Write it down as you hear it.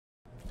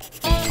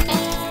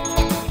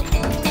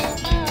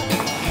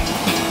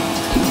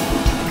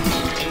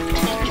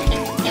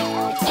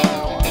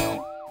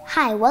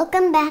Hi,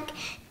 welcome back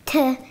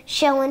to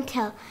Show and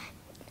Tell.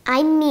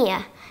 I'm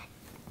Mia.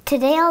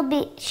 Today I'll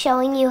be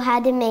showing you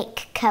how to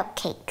make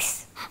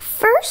cupcakes.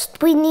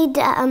 First, we need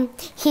to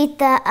heat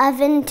the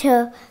oven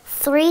to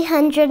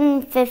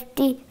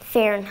 350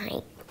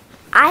 Fahrenheit.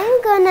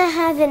 I'm gonna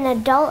have an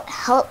adult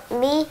help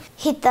me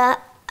heat the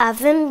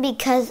oven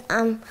because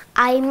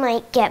I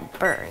might get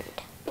burned.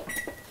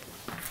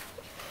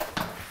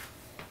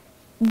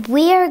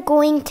 We are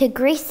going to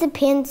grease the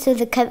pan so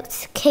the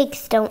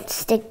cupcakes don't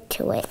stick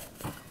to it.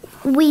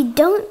 We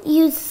don't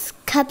use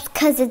cups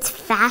because it's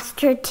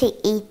faster to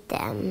eat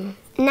them.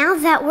 Now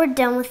that we're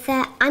done with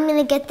that, I'm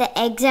gonna get the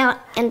eggs out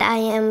and I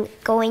am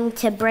going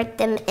to break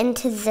them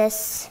into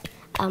this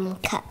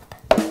cup.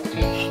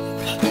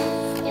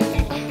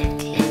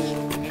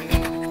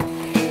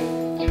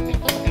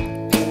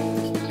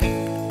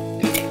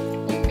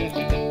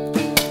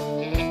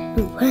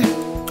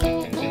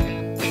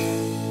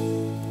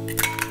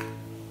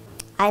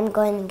 I'm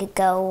going to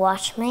go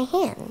wash my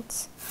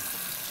hands.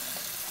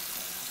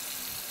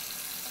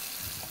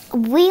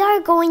 We are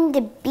going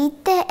to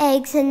beat the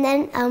eggs and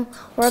then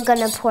we're going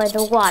to pour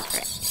the water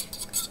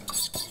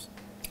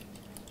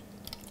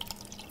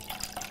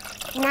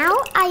in. Now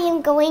I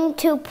am going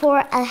to pour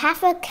a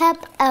half a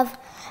cup of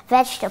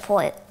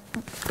vegetable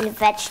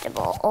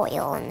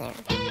oil in there.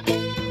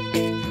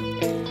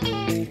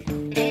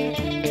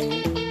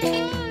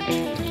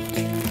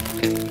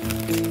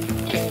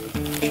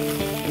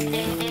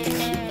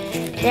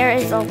 There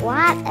is a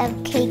lot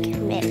of cake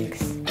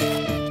mix.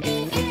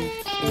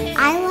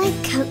 I like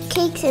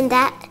cupcakes, and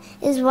that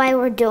is why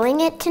we're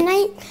doing it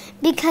tonight,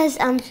 because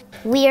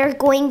we are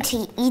going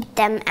to eat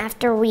them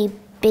after we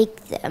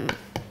bake them.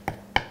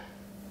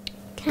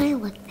 Can I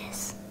lick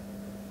this?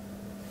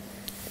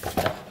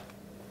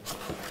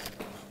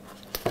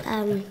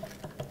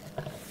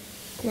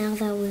 Now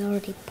that we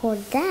already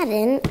poured that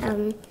in,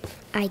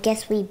 I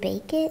guess we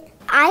bake it.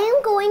 I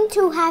am going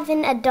to have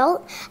an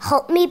adult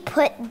help me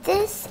put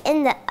this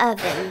in the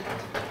oven.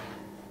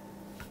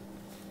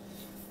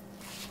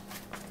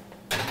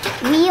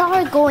 We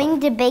are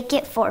going to bake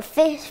it for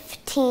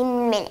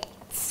 15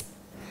 minutes.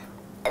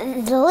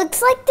 It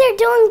looks like they're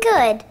doing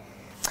good.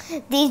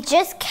 These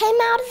just came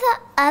out of the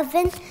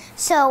oven,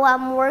 so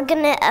we're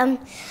gonna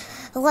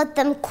let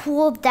them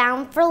cool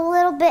down for a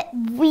little bit.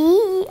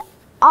 We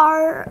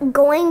are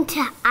going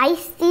to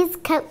ice these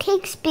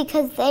cupcakes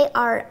because they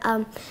are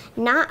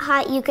not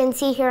hot. You can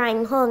see here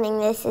I'm holding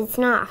this, it's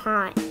not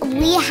hot.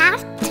 We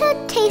have to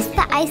taste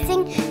the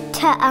icing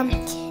to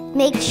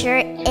make sure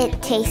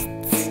it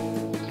tastes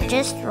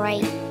just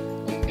right.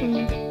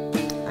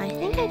 I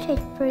think it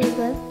tastes pretty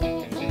good.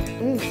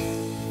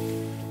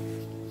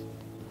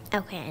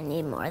 Okay, I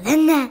need more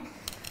than that.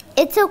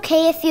 It's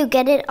okay if you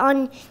get it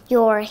on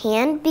your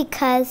hand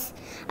because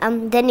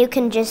then you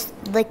can just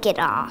lick it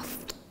off.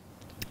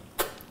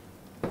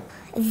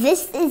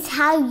 This is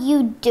how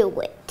you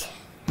do it.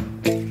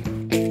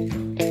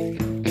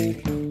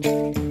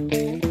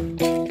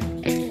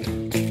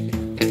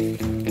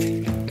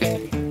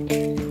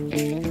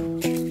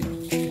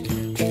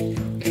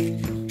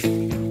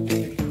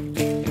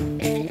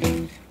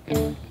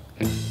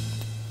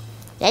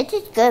 That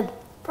is good.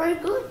 Pretty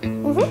good.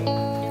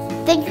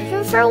 Thank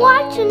you for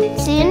watching.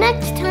 See you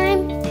next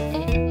time.